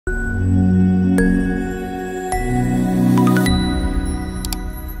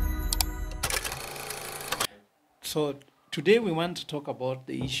So today we want to talk about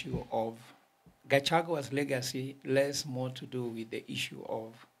the issue of Gachagua's legacy, less more to do with the issue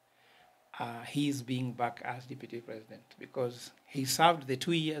of his being back as deputy president, because he served the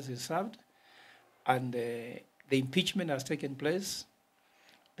 2 years he served, and the impeachment has taken place.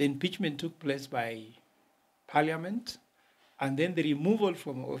 The impeachment took place by Parliament, and then the removal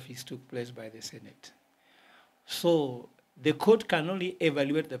from office took place by the Senate. So the court can only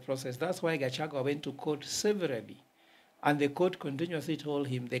evaluate the process. That's why Gachagua went to court severally. And the court continuously told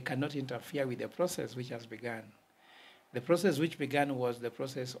him they cannot interfere with the process which has begun. The process which began was the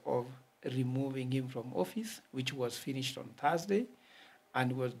process of removing him from office, which was finished on Thursday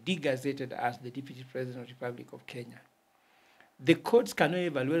and was degazetted as the Deputy President of the Republic of Kenya. The courts cannot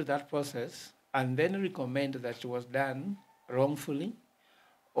evaluate that process and then recommend that it was done wrongfully,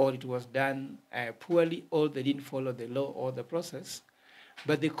 or it was done poorly, or they didn't follow the law or the process.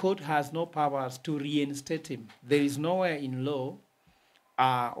 But the court has no powers to reinstate him. There is nowhere in law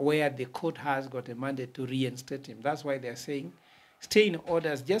where the court has got a mandate to reinstate him. That's why they're saying stay in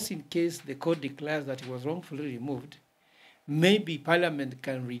orders just in case the court declares that he was wrongfully removed. Maybe Parliament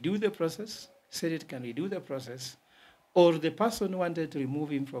can redo the process, Senate can redo the process, or the person who wanted to remove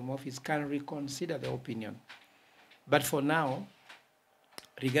him from office can reconsider the opinion. But for now,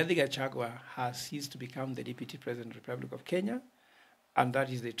 Rigathi Gachagua has ceased to become the Deputy President of the Republic of Kenya, and that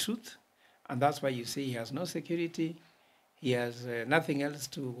is the truth. And that's why you see he has no security, he has nothing else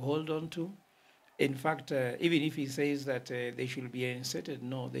to hold on to. In fact, even if he says that they should be reinstated,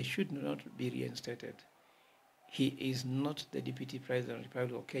 no, they should not be reinstated. He is not the Deputy President of the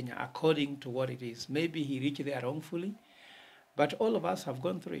Republic of Kenya according to what it is. Maybe he reached there wrongfully, but all of us have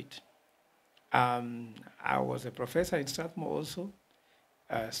gone through it. I was a professor in Strathmore also.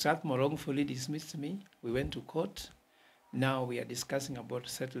 Strathmore wrongfully dismissed me. We went to court. Now we are discussing about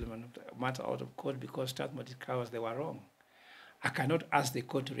settlement of the matter out of court because Strathmore discovers they were wrong. I cannot ask the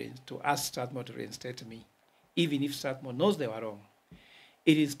court to ask Strathmore to reinstate me, even if Strathmore knows they were wrong.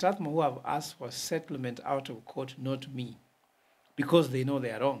 It is Strathmore who have asked for settlement out of court, not me, because they know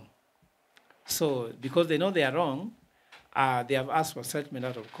they are wrong. So because they know they are wrong, they have asked for settlement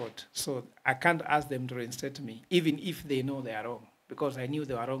out of court. So I can't ask them to reinstate me, even if they know they are wrong, because I knew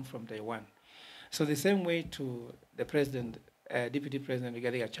they were wrong from day one. So the same way to the president, Deputy President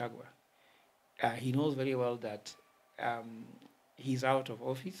Rigathi Gachagua, he knows very well that he's out of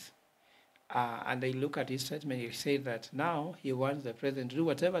office. And they look at his statement, he said that now he wants the president to do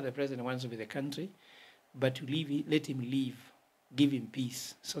whatever the president wants with the country, but to leave, let him leave, give him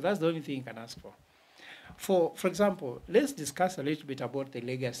peace. So that's the only thing he can ask for. For example, let's discuss a little bit about the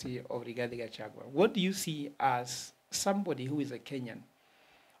legacy of Rigathi Gachagua. What do you see as somebody who is a Kenyan?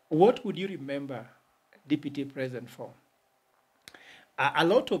 What would you remember Deputy President for? A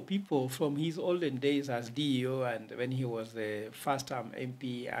lot of people from his olden days as DEO and when he was the first-term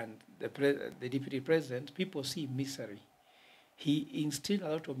MP and the Deputy President, people see misery. He instilled a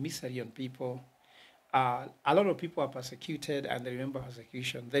lot of misery on people. A lot of people are persecuted and they remember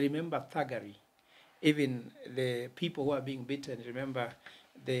persecution. They remember thuggery. Even the people who are being beaten remember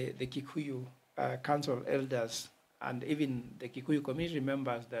the Kikuyu council elders, and even the Kikuyu community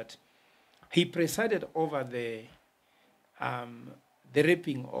remembers that he presided over the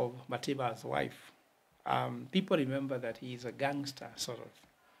raping of Matiba's wife. People remember that he is a gangster, sort of.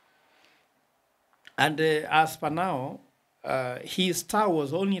 And as per now, his star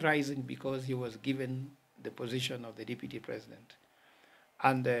was only rising because he was given the position of the deputy president.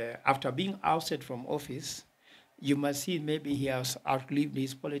 And after being ousted from office, you must see maybe he has outlived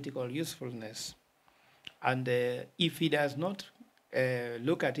his political usefulness. And if he does not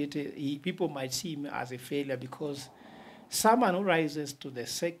look at it, people might see him as a failure, because someone who rises to the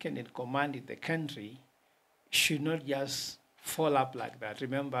second in command in the country should not just fall up like that.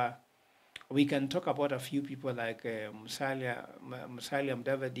 Remember, we can talk about a few people like Musalia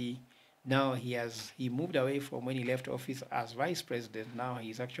Mudavadi. Now he moved away from when he left office as vice president. Now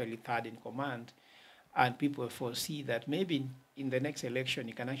he's actually third in command. And people foresee that maybe in the next election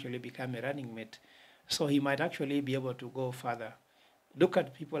he can actually become a running mate. So he might actually be able to go further. Look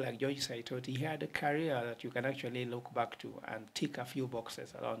at people like George Saitoti. He had a career that you can actually look back to and tick a few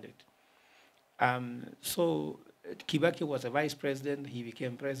boxes around it. So Kibaki was a vice president. He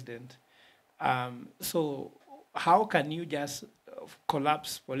became president. So how can you just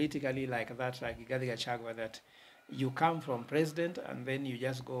collapse politically like that, like Rigathi Gachagua, that you come from president and then you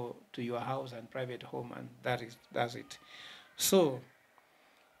just go to your house and private home and that's it. So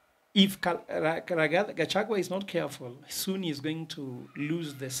if Gachagua is not careful, soon he's going to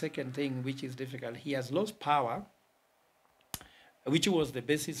lose the second thing, which is difficult. He has lost power, which was the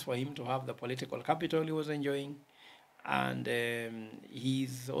basis for him to have the political capital he was enjoying. and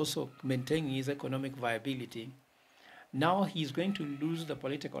he's also maintaining his economic viability. Now he's going to lose the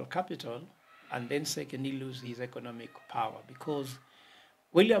political capital, and then secondly lose his economic power, because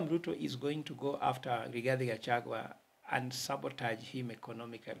William Ruto is going to go after Rigathi Gachagua and sabotage him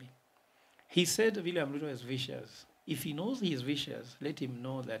economically. He said William Ruto is vicious. If he knows he is vicious, let him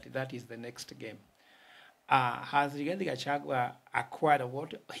know that that is the next game. Has Rigathi Gachagua acquired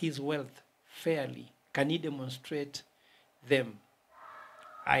what his wealth fairly? Can he demonstrate them?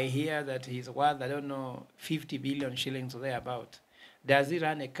 I hear that he's worth, I don't know, 50 billion shillings or thereabout. Does he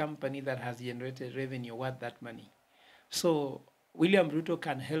run a company that has generated revenue worth that money? So William Ruto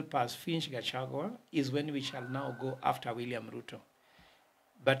can help us finish Gachagua is when we shall now go after William Ruto.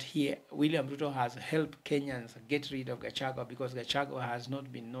 But here, William Ruto has helped Kenyans get rid of Gachagua because Gachagua has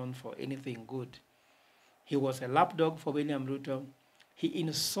not been known for anything good. He was a lapdog for William Ruto. He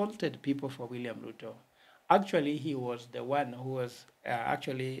insulted people for William Ruto. Actually, he was the one who was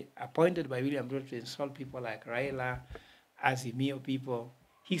actually appointed by William Ruto to insult people like Raila, Azimio people.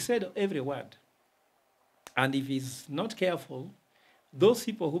 He said every word. And if he's not careful, those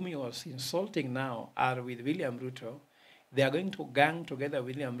people whom he was insulting now are with William Ruto. They are going to gang together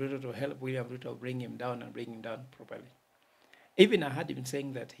with William Ruto to help William Ruto bring him down and bring him down properly. Even I had him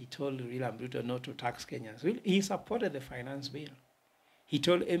saying that he told William Ruto not to tax Kenyans. He supported the finance bill. He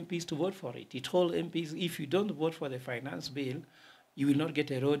told MPs to vote for it. He told MPs, if you don't vote for the finance bill, you will not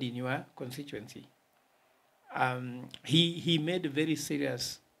get a road in your constituency. He made very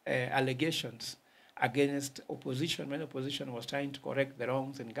serious allegations against opposition when opposition was trying to correct the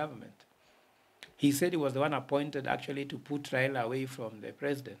wrongs in government. He said he was the one appointed actually to put Raila away from the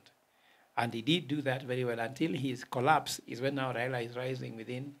president. And he did do that very well until his collapse is when now Raila is rising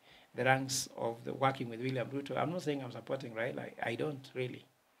within the ranks of the working with William Ruto. I'm not saying I'm supporting Raila. I don't really.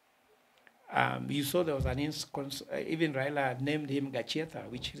 You saw there was an instance, even Raila named him Gachetha,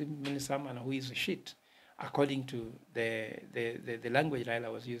 which means someone who is shit, according to the language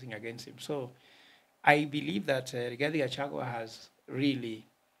Raila was using against him. So I believe that Rigathi Gachagua has really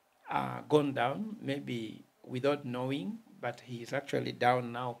gone down, maybe without knowing, but he is actually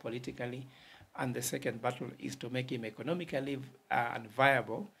down now politically. And the second battle is to make him economically and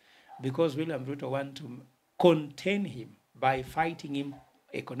viable, because William Ruto wants to contain him by fighting him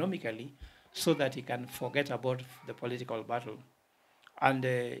economically so that he can forget about the political battle. And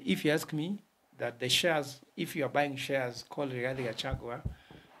if you ask me, that the shares, if you are buying shares called Rigathi Gachagua,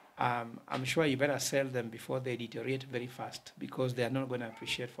 I'm sure you better sell them before they deteriorate very fast, because they are not going to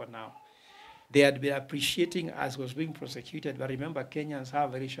appreciate for now. They had been appreciating as was being prosecuted, but remember, Kenyans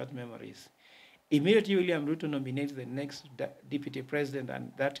have very short memories. Immediately William Ruto nominates the next deputy president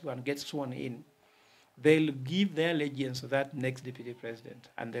and that one gets sworn in, they'll give their allegiance to that next deputy president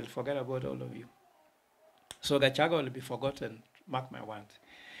and they'll forget about all of you. So Gachagua will be forgotten, mark my words.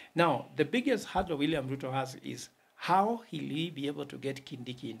 Now, the biggest hurdle William Ruto has is how will he be able to get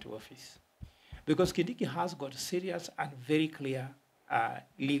Kindiki into office? Because Kindiki has got serious and very clear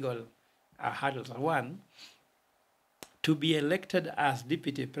legal hurdles. One, to be elected as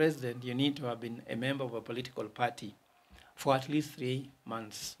deputy president, you need to have been a member of a political party for at least 3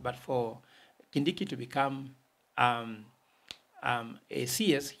 months. But for Kindiki to become a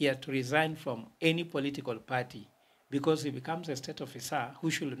CS, he had to resign from any political party, because he becomes a state officer who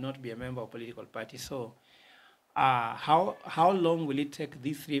should not be a member of a political party. So how long will it take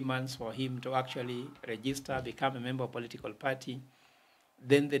these 3 months for him to actually register, become a member of a political party?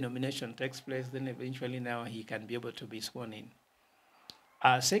 Then the nomination takes place, then eventually now he can be able to be sworn in.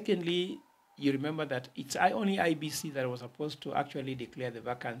 Secondly, you remember that it's only IBC that was supposed to actually declare the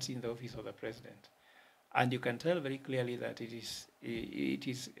vacancy in the office of the president. And you can tell very clearly that it is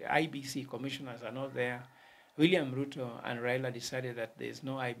IBC, commissioners are not there. William Ruto and Raila decided that there's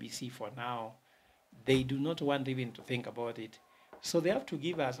no IBC for now. They do not want even to think about it. So they have to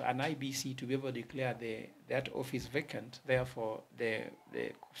give us an IBC to be able to declare that office vacant. Therefore, the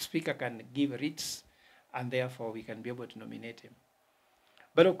speaker can give writs, and therefore we can be able to nominate him.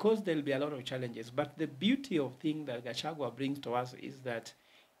 But of course, there'll be a lot of challenges. But the beauty of thing that Gachagua brings to us is that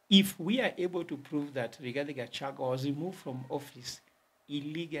if we are able to prove that Rigathi Gachagua was removed from office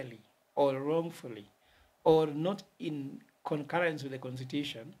illegally or wrongfully or not in concurrence with the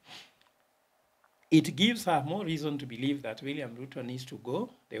Constitution, it gives her more reason to believe that William Ruto needs to go,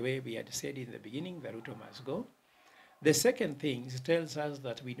 the way we had said in the beginning, that Ruto must go. The second thing, it tells us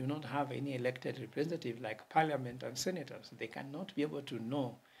that we do not have any elected representative like parliament and senators. They cannot be able to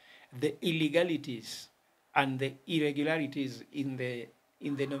know the illegalities and the irregularities in the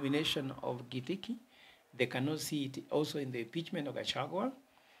nomination of Gitiki. They cannot see it also in the impeachment of Gachagua.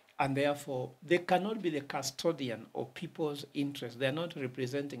 and therefore they cannot be the custodian of people's interests. They are not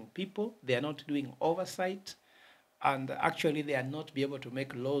representing people. They are not doing oversight, and actually they are not be able to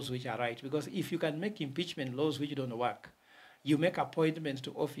make laws which are right. Because if you can make impeachment laws which don't work, you make appointments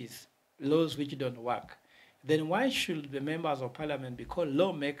to office laws which don't work, then why should the members of parliament be called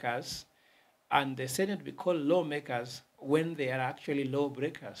lawmakers and the Senate be called lawmakers when they are actually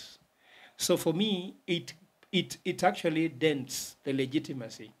lawbreakers? So for me, it actually dents the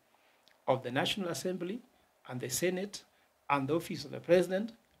legitimacy of the National Assembly and the Senate and the office of the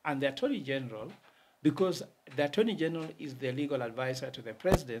President and the Attorney General, because the Attorney General is the legal advisor to the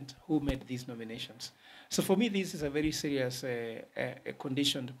President who made these nominations. So for me, this is a very serious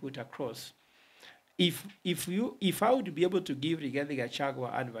condition to put across. If I would be able to give Rigathi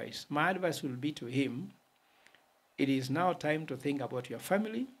Gachagua advice, my advice will be to him, it is now time to think about your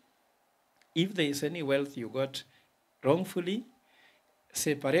family. If there is any wealth you got wrongfully,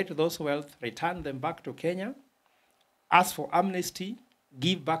 separate those wealth, return them back to Kenya, ask for amnesty,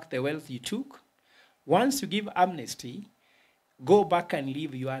 give back the wealth you took. Once you give amnesty, go back and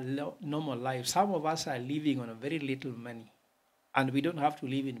live your normal life. Some of us are living on a very little money, and we don't have to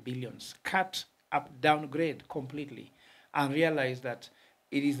live in billions. Cut up, downgrade completely, and realize that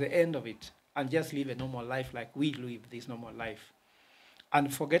it is the end of it, and just live a normal life like we live this normal life.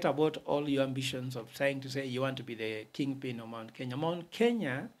 And forget about all your ambitions of trying to say you want to be the kingpin of Mount Kenya. Mount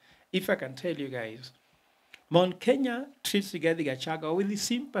Kenya, if I can tell you guys, Mount Kenya treats Rigathi Gachagua with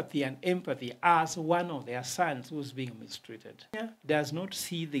sympathy and empathy as one of their sons who's being mistreated. Kenya does not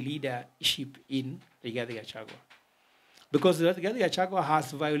see the leadership in Rigathi Gachagua, because Rigathi Gachagua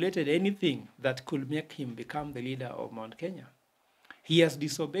has violated anything that could make him become the leader of Mount Kenya. He has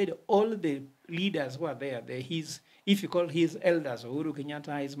disobeyed all the leaders who are there. If you call his elders, Uhuru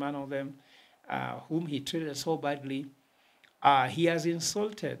Kenyatta is one of them, whom he treated so badly. He has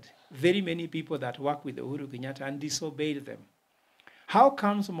insulted very many people that work with Uhuru Kenyatta and disobeyed them. How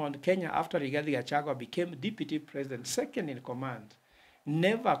comes Mount Kenya, after Rigathi Gachagua became deputy president, second in command,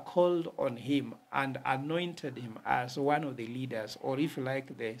 never called on him and anointed him as one of the leaders, or if you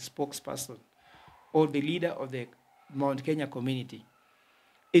like, the spokesperson, or the leader of the Mount Kenya community?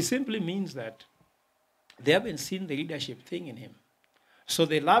 It simply means that they haven't seen the leadership thing in him. So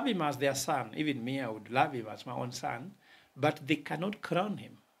they love him as their son. Even me, I would love him as my own son, but they cannot crown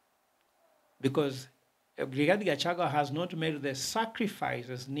him, because Rigathi Gachagua has not made the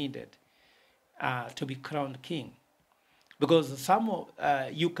sacrifices needed to be crowned king. Because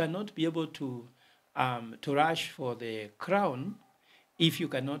you cannot be able to rush for the crown if you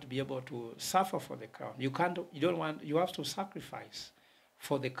cannot be able to suffer for the crown. You have to sacrifice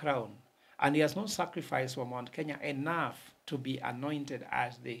for the crown. And he has not sacrificed for Mount Kenya enough to be anointed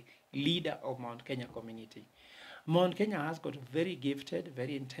as the leader of Mount Kenya community. Mount Kenya has got very gifted,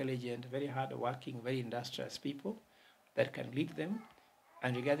 very intelligent, very hardworking, very industrious people that can lead them,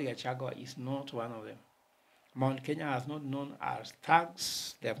 and Rigathi Gachagua is not one of them. Mount Kenya has not known as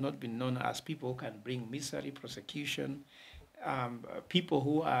thugs. They have not been known as people who can bring misery, persecution, people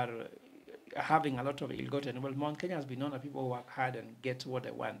who are having a lot of ill-gotten wealth. Mount Kenya has been known as people who work hard and get what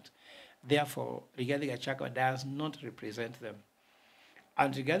they want. Therefore, Rigathi Gachagua does not represent them.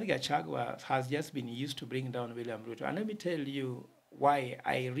 And Rigathi Gachagua has just been used to bring down William Ruto. And let me tell you why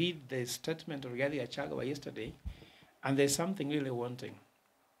I read the statement of Rigathi Gachagua yesterday, and there's something really wanting.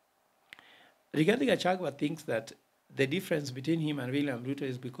 Rigathi Gachagua thinks that the difference between him and William Ruto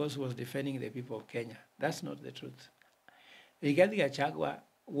is because he was defending the people of Kenya. That's not the truth. Rigathi Gachagua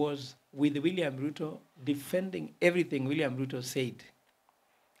was with William Ruto defending everything William Ruto said.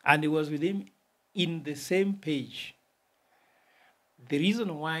 And he was with him in the same page. The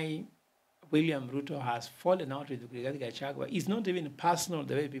reason why William Ruto has fallen out with Rigathi Gachagua is not even personal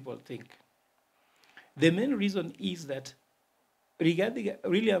the way people think. The main reason is that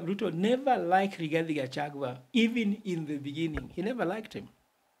William Ruto never liked Rigathi Gachagua, even in the beginning. He never liked him.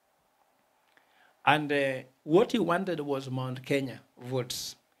 And what he wanted was Mount Kenya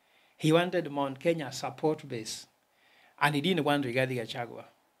votes. He wanted Mount Kenya support base. And he didn't want Rigathi Gachagua.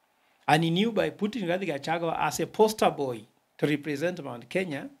 And he knew by putting Rigathi Gachagua as a poster boy to represent Mount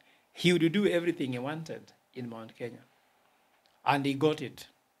Kenya, he would do everything he wanted in Mount Kenya. And he got it.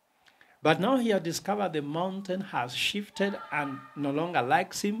 But now he has discovered the mountain has shifted and no longer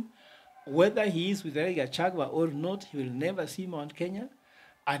likes him. Whether he is with Rigathi Gachagua or not, he will never see Mount Kenya.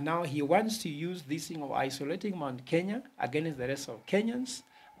 And now he wants to use this thing of isolating Mount Kenya against the rest of Kenyans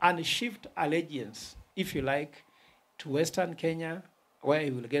and shift allegiance, if you like, to Western Kenya, where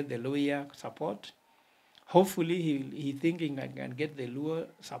he will get the Luhya support. Hopefully, he's thinking I can get the Luo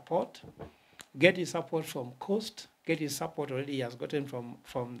support, get his support from Coast, get his support already. He has gotten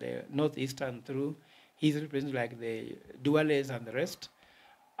from the northeastern through his representatives like the Duales and the rest.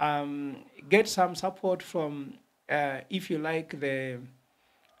 Get some support from, if you like, the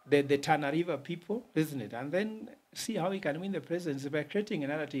Tana River people, isn't it? And then see how he can win the presidency by creating a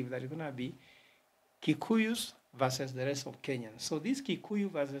narrative that is going to be Kikuyus versus the rest of Kenyans. So this Kikuyu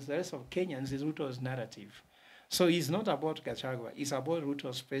versus the rest of Kenyans is Ruto's narrative. So it's not about Gachagua, it's about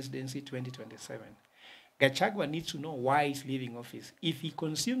Ruto's presidency 2027. Gachagua needs to know why he's leaving office. If he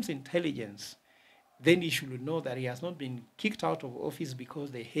consumes intelligence, then he should know that he has not been kicked out of office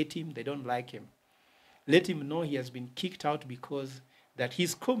because they hate him, they don't like him. Let him know he has been kicked out because that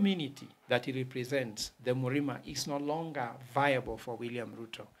his community that he represents, the Murima, is no longer viable for William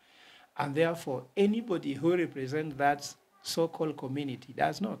Ruto. And therefore, anybody who represents that so-called community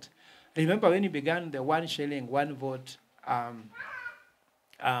does not. Remember when he began the 1 shilling, 1 vote,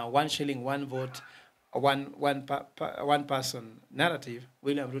 1 shilling, 1 vote, one person narrative,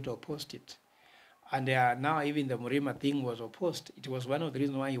 William Ruto opposed it. And now even the Murima thing was opposed. It was one of the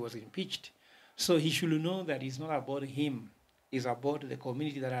reasons why he was impeached. So he should know that it's not about him. It's about the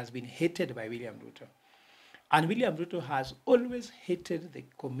community that has been hated by William Ruto. And William Ruto has always hated the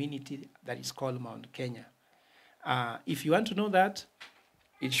community that is called Mount Kenya. If you want to know that,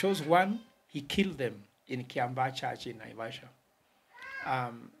 it shows one, he killed them in Kiambaa Church in Naivasha.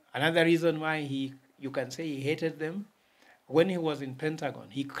 Another reason why you can say he hated them, when he was in Pentagon,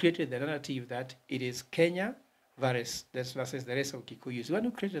 he created the narrative that it is Kenya versus the rest of Kikuyus. The one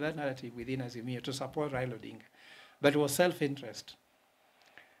who created that narrative within Azimio to support Raila Odinga, but it was self-interest.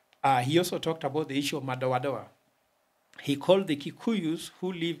 He also talked about the issue of Madawadawa. He called the Kikuyus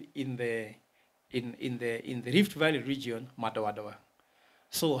who live in the Rift Valley region Madawadawa.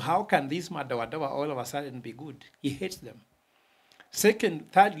 So how can this Madawadawa all of a sudden be good? He hates them.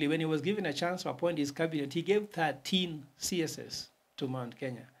 Thirdly, when he was given a chance to appoint his cabinet, he gave 13 CSS to Mount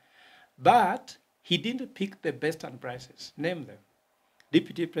Kenya. But he didn't pick the best and brightest. Name them.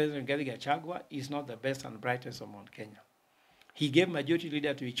 Deputy President Deputy Gachagua is not the best and brightest of Mount Kenya. He gave majority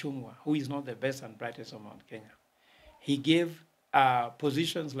leader to Ichung'wa, who is not the best and brightest of Mount Kenya. He gave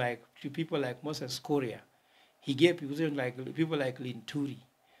positions to people like Moses Kuria. He gave positions like people like Linturi.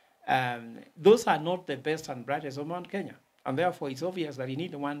 Those are not the best and brightest of Mount Kenya. And therefore, it's obvious that he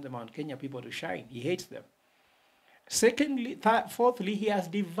needs the Mount Kenya people to shine. He hates them. Fourthly, he has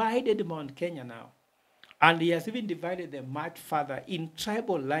divided Mount Kenya now. And he has even divided them much further in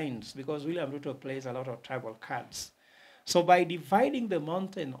tribal lines, because William Ruto plays a lot of tribal cards. So by dividing the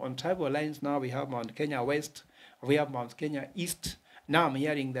mountain on tribal lines, now we have Mount Kenya West, we have Mount Kenya East. Now I'm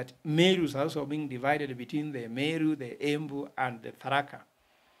hearing that Meru is also being divided between the Meru, the Embu, and the Tharaka.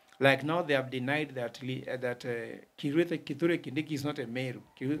 Like now they have denied that Kithure Kindiki is not a Meru.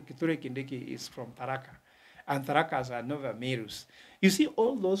 Kithure Kindiki is from Tharaka. And Tharakas are never Merus. You see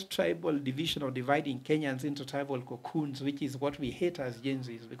all those tribal division of dividing Kenyans into tribal cocoons, which is what we hate as Gen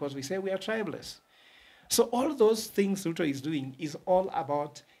Zs, because we say we are tribalists. So all those things Ruto is doing is all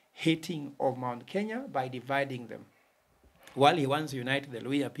about hating of Mount Kenya by dividing them. While he wants to unite the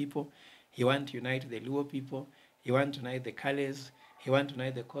Luhya people, he wants to unite the Luo people, he wants to unite the Kales, he wants to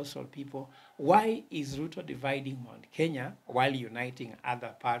unite the coastal people. Why is Ruto dividing Mount Kenya while uniting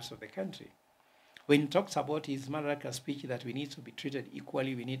other parts of the country? When he talks about his Madaraka speech that we need to be treated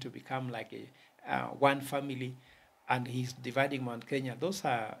equally, we need to become like one family, and he's dividing Mount Kenya, those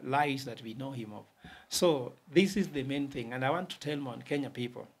are lies that we know him of. So this is the main thing, and I want to tell Mount Kenya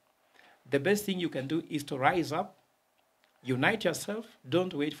people, the best thing you can do is to rise up, unite yourself,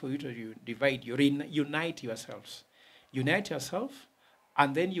 don't wait for you to divide, unite yourselves. Unite yourself,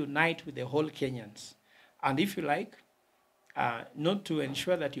 and then unite with the whole Kenyans. And if you like, not to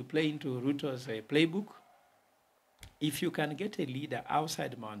ensure that you play into Ruto's playbook, if you can get a leader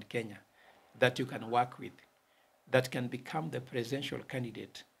outside Mount Kenya that you can work with, that can become the presidential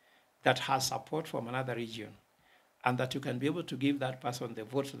candidate, that has support from another region, and that you can be able to give that person the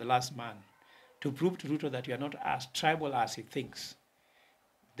vote to the last man, to prove to Ruto that you are not as tribal as he thinks,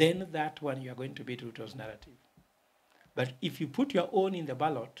 then that one you are going to beat Ruto's narrative. But if you put your own in the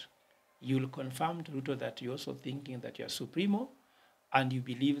ballot, you'll confirm to Ruto that you're also thinking that you're supremo, and you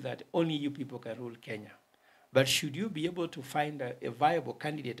believe that only you people can rule Kenya. But should you be able to find a viable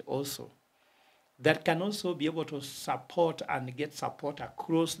candidate also that can also be able to support and get support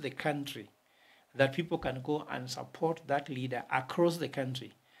across the country, that people can go and support that leader across the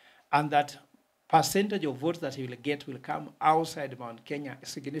country, and that percentage of votes that he will get will come outside Mount Kenya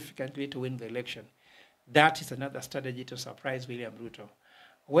significantly to win the election, that is another strategy to surprise William Ruto.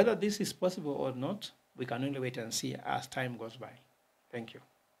 Whether this is possible or not, we can only wait and see as time goes by. Thank you.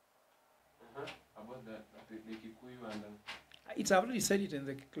 About the Kikuyu and... It's already said it in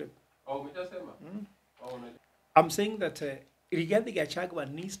the clip. Oh, oh, I'm saying that Rigathi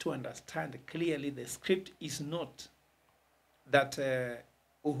Gachagua needs to understand clearly the script is not that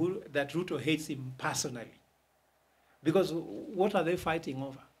that Ruto hates him personally. Because what are they fighting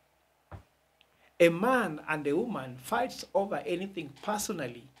over? A man and a woman fights over anything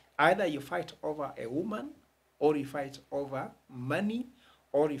personally. Either you fight over a woman, or you fight over money,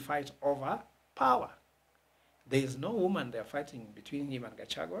 or you fight over power. There is no woman they're fighting between him and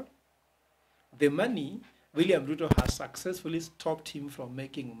Gachagua. The money, William Ruto has successfully stopped him from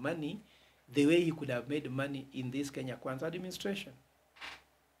making money the way he could have made money in this Kenya Kwanza administration.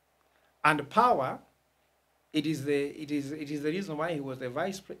 And power, it is the reason why he was a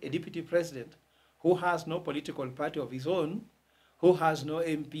deputy president who has no political party of his own, who has no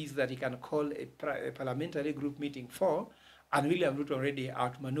MPs that he can call a parliamentary group meeting for, and William Ruto already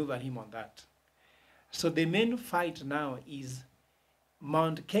outmaneuvered him on that. So the main fight now is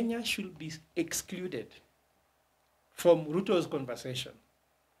Mount Kenya should be excluded from Ruto's conversation.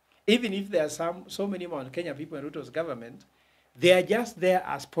 Even if there are so many Mount Kenya people in Ruto's government, they are just there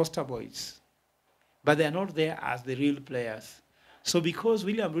as poster boys, but they are not there as the real players. So because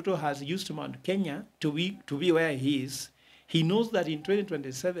William Ruto has used Mount Kenya to be where he is, he knows that in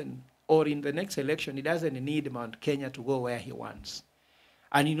 2027 or in the next election, he doesn't need Mount Kenya to go where he wants.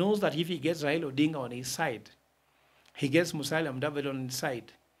 And he knows that if he gets Raila Odinga on his side, he gets Musalia Mudavadi on his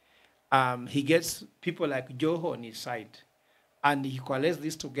side, he gets people like Joho on his side, and he coalesces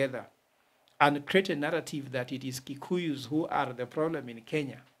this together and create a narrative that it is Kikuyus who are the problem in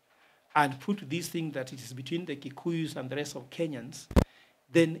Kenya, and put this thing that it is between the Kikuyus and the rest of Kenyans,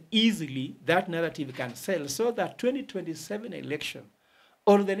 then easily that narrative can sell, so that 2027 election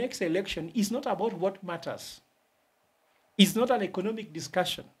or the next election is not about what matters. It's not an economic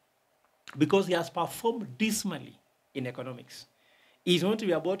discussion, because he has performed dismally in economics. It won't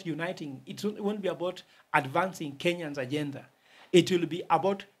be about uniting. It won't be about advancing Kenyan's agenda. It will be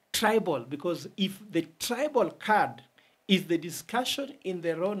about tribal, because if the tribal card is the discussion in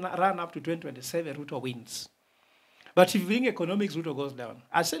the run-up to 2027, Ruto wins. But if you bring economics, Ruto goes down.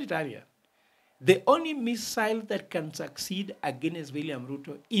 I said it earlier. The only missile that can succeed against William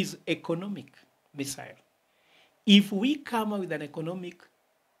Ruto is economic missile. If we come up with an economic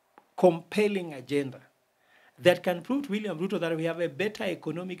compelling agenda that can prove to William Ruto that we have a better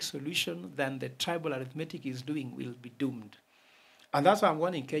economic solution than the tribal arithmetic is doing, we'll be doomed. And that's why I'm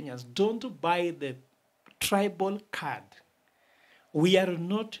warning Kenyans, don't buy the tribal card. We are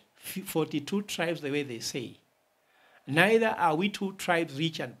not 42 tribes the way they say. Neither are we 2 tribes,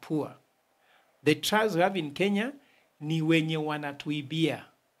 rich and poor. The tribes we have in Kenya ni wenye wanatuibia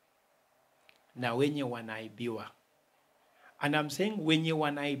na wenye wanaibiwa. And I'm saying wenye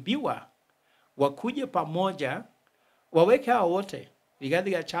wanaibiwa wakuje pamoja, waweke hao wote,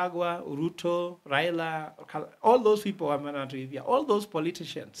 Rigathi Gachagua, Ruto, Raila, all those people wanatuibia, all those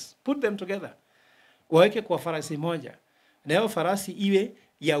politicians, put them together. Waweke kwa farasi moja. Na hiyo farasi iwe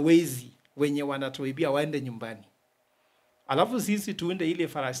ya wezi wenye wanatuibia waende nyumbani. Alafu sisi tuende ile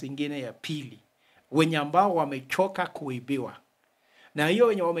farasi ingine ya pili, wenye ambao wamechoka kuibiwa. Na hiyo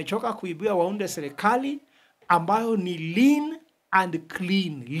wenye wamechoka kuibiwa waunde serikali ambayo ni lean and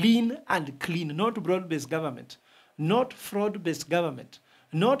clean, not broad-based government, not fraud-based government,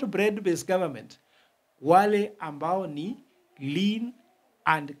 not bread-based government. Wale ambao ni lean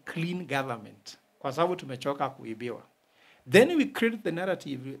and clean government, kwa sababu tumechoka kuibiwa. Then we create the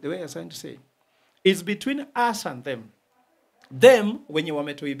narrative, the way I was trying to say, it's between us and them. Them, wenye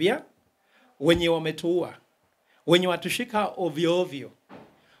wametuibia, wenye wametuua, wenye watushika ovyo ovyo,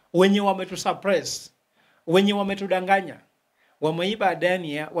 wenye wametusuppress, wenye wametudanganya, wameiba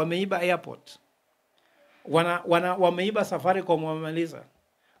Adania, wameiba airport, wameiba Safaricom, wamemaliza,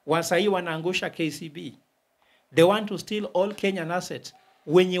 wasai wanaangusha KCB. They want to steal all Kenyan assets.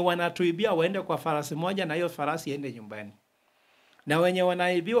 Wenye wanatuibia waende kwa farasi moja na hiyo farasi iende nyumbani. Na wenye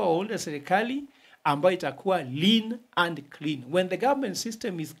wanaibiwa waunde serikali ambayo itakuwa lean and clean. When the government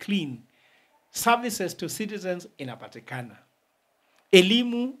system is clean, services to citizens inapatikana.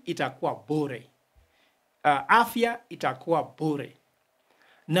 Elimu itakuwa bure. Afya itakuwa bure.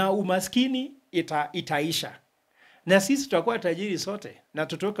 Na umaskini itaisha. Na sisi tutakuwa tajiri sote. Na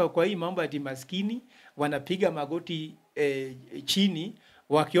tutoka kwa hii mambo ya maskini, wanapiga magoti chini,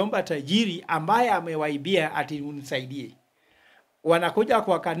 wakiomba tajiri ambaye amewaibia ati unisaidie. Wanakuja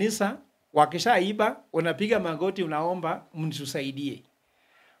kwa kanisa, wakishaiba, unapiga magoti unaomba mnisaidie.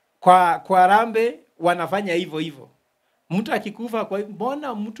 Kwa Rambe wanafanya hivyo hivyo. Mtu akikufa, kwa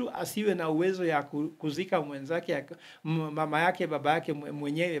mbona mtu asiwe na uwezo ya kuzika mwenzake, mama yake, baba yake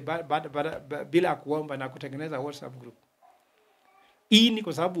mwenyewe bila kuomba na kutengeneza WhatsApp group? Hii ni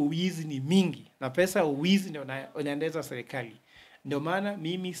kwa sababu uwizi ni mingi na pesa uwizi ndio unaendeza serikali. Ndio maana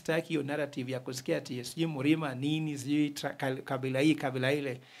mimi sitaki hiyo narrative ya kusikia TSG Murima nini sijui kabila hii kabila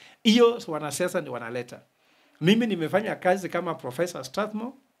ile. Hiyo wanasiasa ndio wanaleta. Mimi nimefanya kazi kama Professor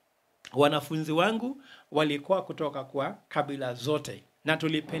Strathmore. Wanafunzi wangu walikuwa kutoka kwa kabila zote na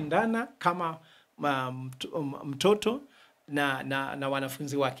tulipendana kama mtoto na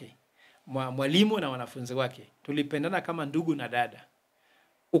wanafunzi wake, mwalimu na wanafunzi wake. Tulipendana kama ndugu na dada.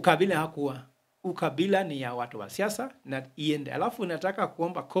 Ukabila hakuwa. Ukabila ni ya watu wa siasa na iende. Alafu nataka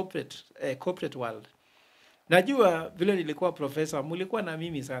kuomba corporate world. Najua vile nilikuwa profesa, mulikuwa na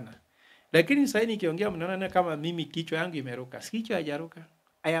mimi sana. Lakini sasa nikiongea mnaona kama mimi kichwa yangu imeruka. Kichwa hajaruka.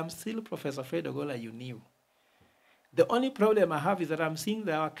 I am still Professor Fred Ogola you knew. The only problem I have is that I'm seeing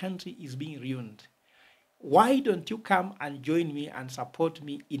that our country is being ruined. Why don't you come and join me and support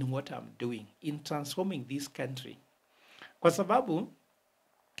me in what I'm doing, in transforming this country? Kwa sababu,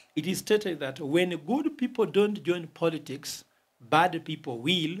 it is stated that when good people don't join politics, bad people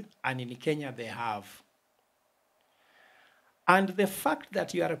will, and in Kenya they have. And the fact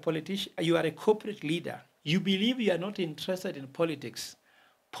that you are a politician, you are a corporate leader, you believe you are not interested in politics,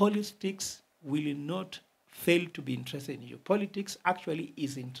 politics will not fail to be interested in you. Politics actually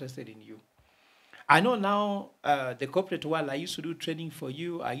is interested in you. I know now the corporate world, I used to do training for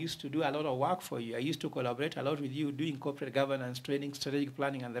you. I used to do a lot of work for you. I used to collaborate a lot with you doing corporate governance, training, strategic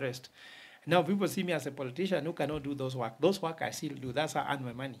planning, and the rest. Now people see me as a politician who cannot do those work. Those work I still do. That's how I earn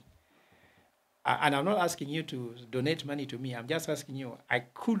my money. And I'm not asking you to donate money to me. I'm just asking you, I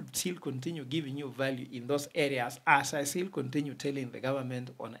could still continue giving you value in those areas as I still continue telling the government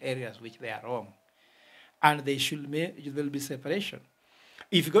on areas which they are wrong. And there will be separation.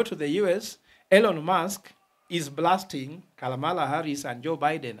 If you go to the US, Elon Musk is blasting Kamala Harris and Joe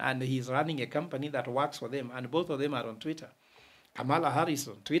Biden, and he's running a company that works for them, and both of them are on Twitter. Kamala Harris is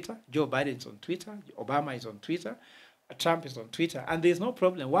on Twitter, Joe Biden is on Twitter, Obama is on Twitter, Trump is on Twitter, and there's no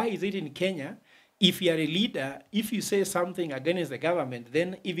problem. Why is it in Kenya? If you are a leader, if you say something against the government,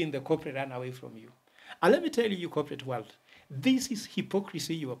 then even the corporate run away from you. And let me tell you, corporate world, this is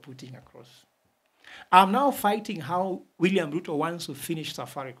hypocrisy you are putting across. I'm now fighting how William Ruto wants to finish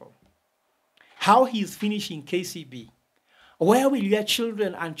Safaricom. How he is finishing KCB. Where will your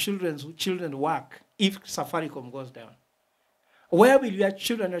children and children's children work if Safaricom goes down? Where will your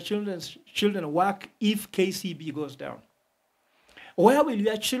children and children's children work if KCB goes down? Where will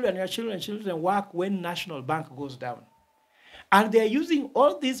your children and children's children work when National Bank goes down? And they're using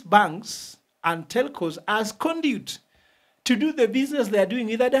all these banks and telcos as conduit to do the business they're doing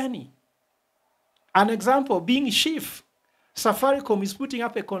with Adani. An example being Chief, Safaricom is putting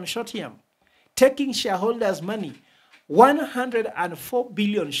up a consortium, taking shareholders' money, 104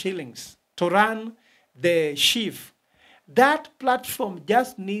 billion shillings to run the Chief. That platform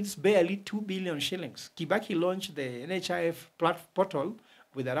just needs barely 2 billion shillings. Kibaki launched the NHIF portal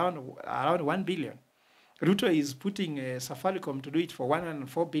with around 1 billion. Ruto is putting Safaricom to do it for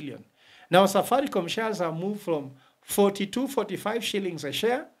 104 billion. Now Safaricom shares have moved from 42, 45 shillings a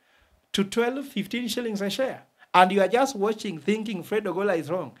share to 12, 15 shillings a share. And you are just watching, thinking Fred Ogola is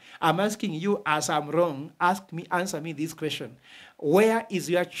wrong. I'm asking you, as I'm wrong, answer me this question. Where is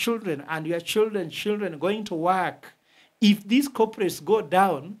your children and your children's children going to work if these corporates go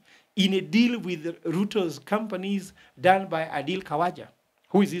down in a deal with Ruto's companies done by Adil Kawaja,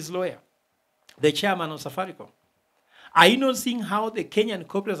 who is his lawyer, the chairman of Safaricom? Are you not seeing how the Kenyan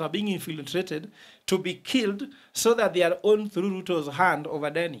corporates are being infiltrated to be killed so that they are owned through Ruto's hand over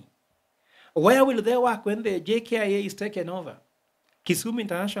Dani? Where will they work when the JKIA is taken over? Kisumu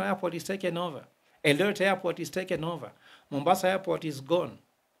International Airport is taken over. Eldoret Airport is taken over. Mombasa Airport is gone.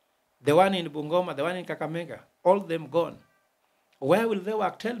 The one in Bungoma, the one in Kakamega, all of them gone. Where will they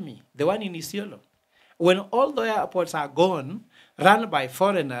work? Tell me. The one in Isiolo. When all the airports are gone, run by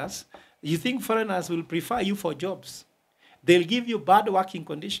foreigners, you think foreigners will prefer you for jobs? They'll give you bad working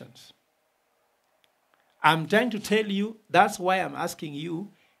conditions. I'm trying to tell you, that's why I'm asking you,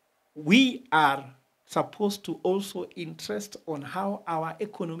 we are supposed to also interest on how our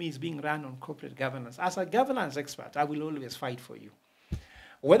economy is being run on corporate governance. As a governance expert, I will always fight for you.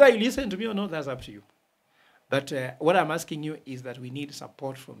 Whether you listen to me or not, that's up to you. But what I'm asking you is that we need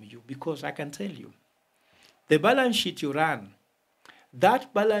support from you, because I can tell you, the balance sheet you run,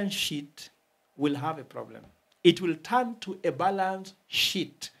 that balance sheet will have a problem. It will turn to a balance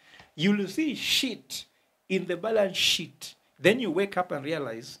sheet. You will see shit in the balance sheet. Then you wake up and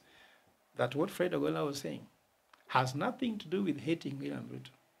realize that what Fred Ogola was saying, has nothing to do with hating William Ruto.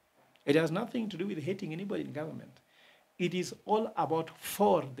 It has nothing to do with hating anybody in government. It is all about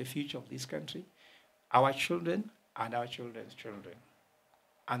for the future of this country, our children and our children's children.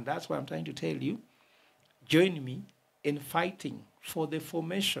 And that's what I'm trying to tell you. Join me in fighting for the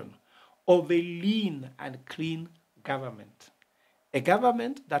formation of a lean and clean government. A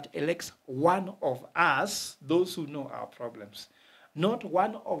government that elects one of us, those who know our problems, not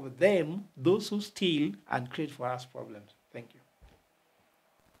one of them, those who steal and create for us problems. Thank you.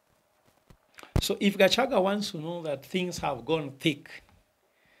 So if Gachagua wants to know that things have gone thick,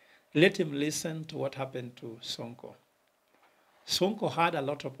 let him listen to what happened to Sonko. Sonko had a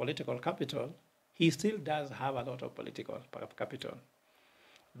lot of political capital. He still does have a lot of political capital.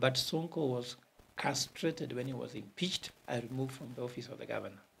 But Sonko was castrated when he was impeached and removed from the office of the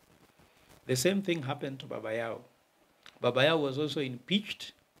governor. The same thing happened to Babayao. Babayao was also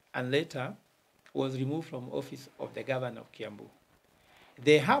impeached and later was removed from office of the governor of Kiambu.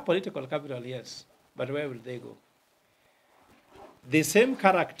 They have political capital, yes, but where will they go? The same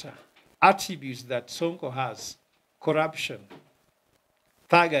character, attributes that Sonko has, corruption,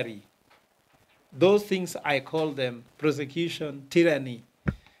 thuggery, those things I call them prosecution, tyranny.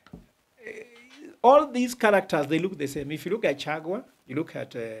 All these characters, they look the same. If you look at Gachagua, you look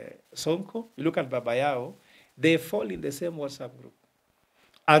at Sonko, you look at Babayao, they fall in the same WhatsApp group.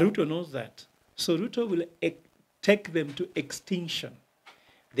 And Ruto knows that. So Ruto will take them to extinction.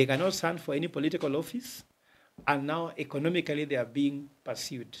 They cannot stand for any political office, and now economically they are being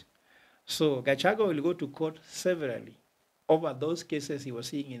pursued. So Gachagua will go to court severally over those cases he was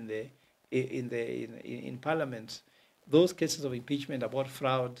seeing in Parliament, those cases of impeachment about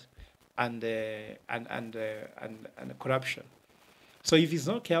fraud and corruption. So if he's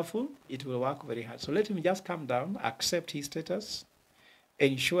not careful, it will work very hard. So let him just calm down, accept his status,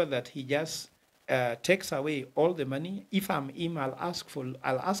 ensure that he just takes away all the money. If I'm him, I'll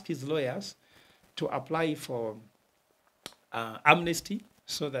ask his lawyers to apply for amnesty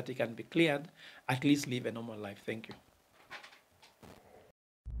so that he can be cleared, at least live a normal life. Thank you.